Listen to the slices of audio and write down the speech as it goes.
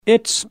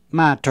It's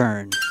my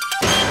turn.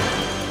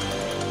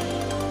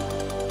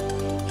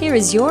 Here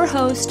is your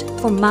host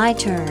for My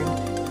Turn,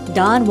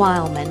 Don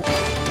Wildman.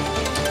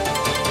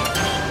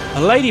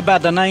 A lady by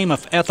the name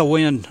of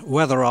Ethelwyn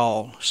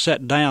Wetherall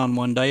sat down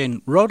one day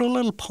and wrote a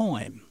little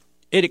poem.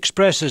 It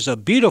expresses a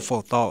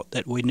beautiful thought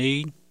that we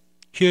need.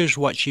 Here's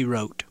what she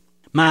wrote.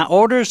 My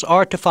orders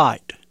are to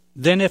fight.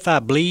 Then if I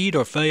bleed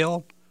or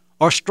fail,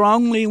 or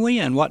strongly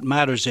win, what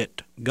matters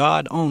it?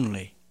 God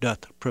only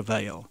doth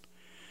prevail.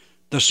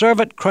 The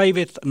servant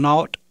craveth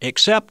naught,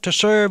 except to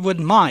serve with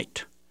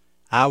might.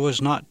 I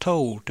was not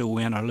told to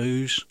win or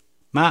lose.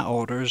 My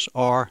orders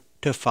are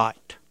to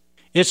fight.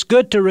 It's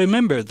good to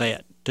remember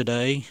that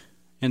today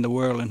in the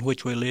world in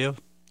which we live.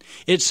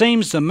 It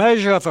seems the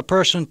measure of a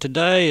person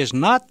today is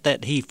not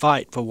that he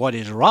fight for what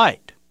is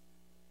right,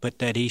 but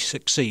that he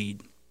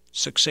succeed.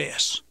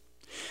 Success.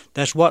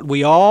 That's what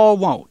we all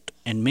want,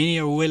 and many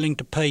are willing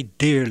to pay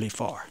dearly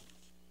for.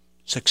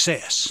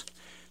 Success.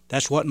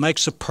 That's what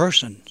makes a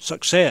person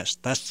success.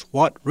 That's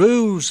what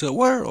rules the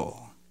world.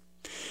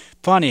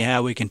 Funny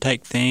how we can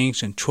take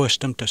things and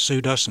twist them to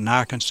suit us and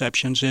our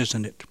conceptions,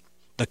 isn't it?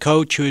 The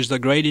coach who is the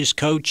greatest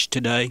coach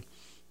today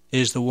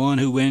is the one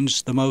who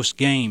wins the most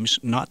games,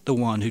 not the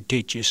one who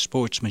teaches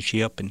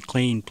sportsmanship and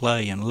clean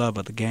play and love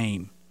of the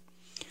game.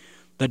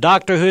 The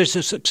doctor who is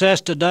a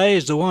success today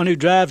is the one who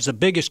drives the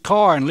biggest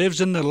car and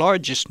lives in the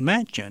largest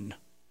mansion.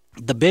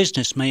 The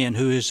businessman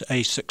who is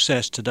a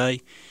success today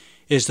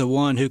is the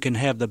one who can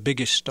have the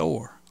biggest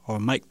store or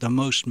make the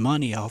most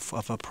money off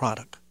of a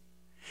product.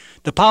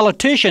 The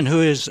politician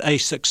who is a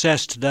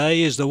success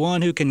today is the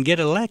one who can get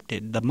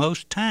elected the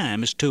most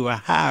times to a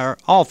higher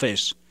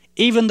office.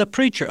 Even the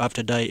preacher of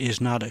today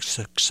is not a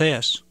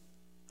success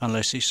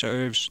unless he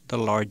serves the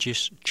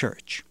largest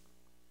church.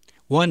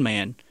 One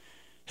man,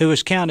 who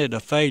was counted a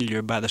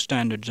failure by the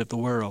standards of the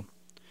world,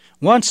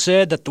 once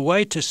said that the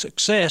way to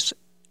success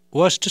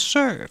was to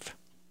serve.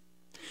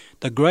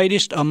 The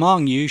greatest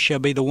among you shall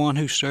be the one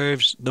who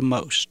serves the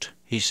most,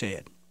 he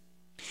said.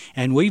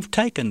 And we've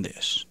taken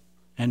this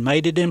and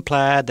made it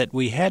imply that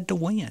we had to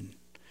win.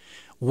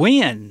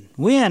 Win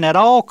at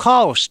all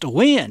cost,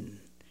 win.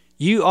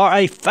 You are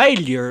a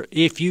failure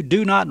if you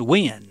do not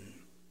win.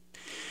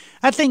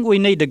 I think we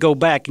need to go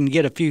back and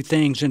get a few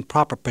things in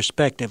proper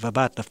perspective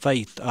about the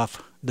faith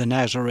of the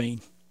Nazarene.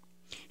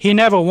 He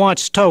never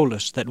once told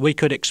us that we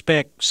could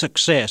expect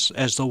success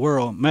as the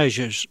world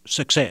measures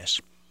success.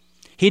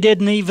 He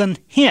didn't even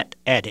hint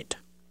at it.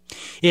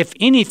 If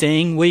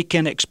anything, we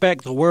can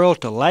expect the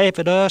world to laugh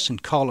at us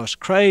and call us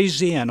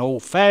crazy and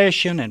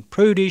old-fashioned and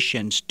prudish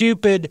and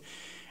stupid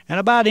and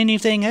about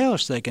anything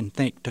else they can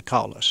think to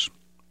call us.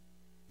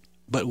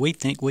 But we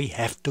think we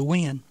have to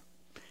win,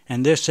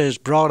 and this has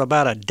brought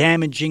about a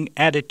damaging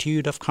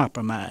attitude of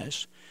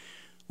compromise.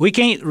 We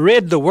can't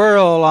rid the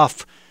world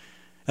of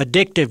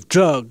addictive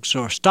drugs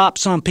or stop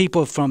some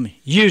people from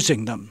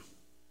using them,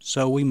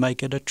 so we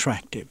make it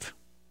attractive.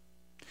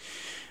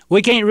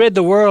 We can't rid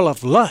the world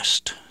of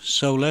lust,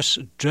 so let's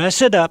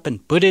dress it up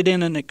and put it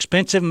in an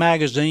expensive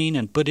magazine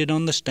and put it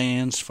on the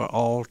stands for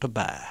all to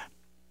buy.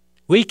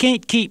 We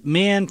can't keep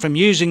men from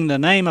using the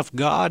name of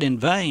God in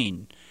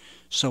vain,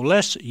 so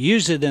let's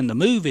use it in the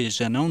movies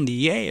and on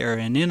the air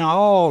and in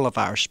all of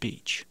our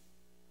speech.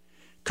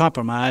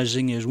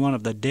 Compromising is one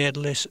of the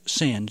deadliest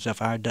sins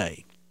of our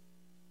day.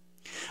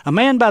 A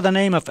man by the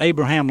name of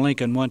Abraham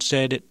Lincoln once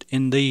said it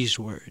in these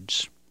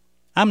words,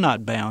 I'm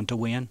not bound to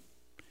win,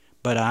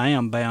 but I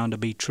am bound to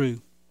be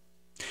true.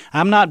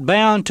 I'm not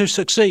bound to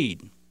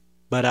succeed,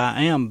 but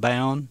I am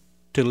bound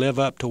to live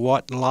up to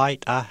what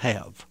light I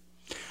have.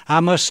 I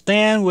must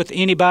stand with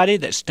anybody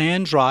that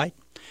stands right,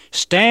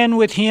 stand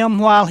with him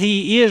while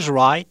he is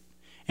right,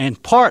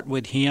 and part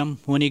with him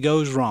when he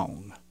goes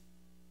wrong.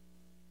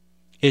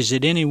 Is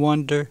it any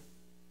wonder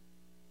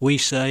we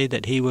say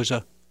that he was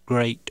a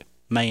great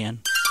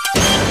man?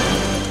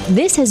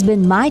 This has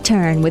been My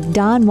Turn with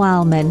Don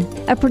Wildman,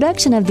 a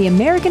production of the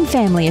American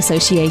Family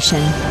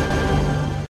Association.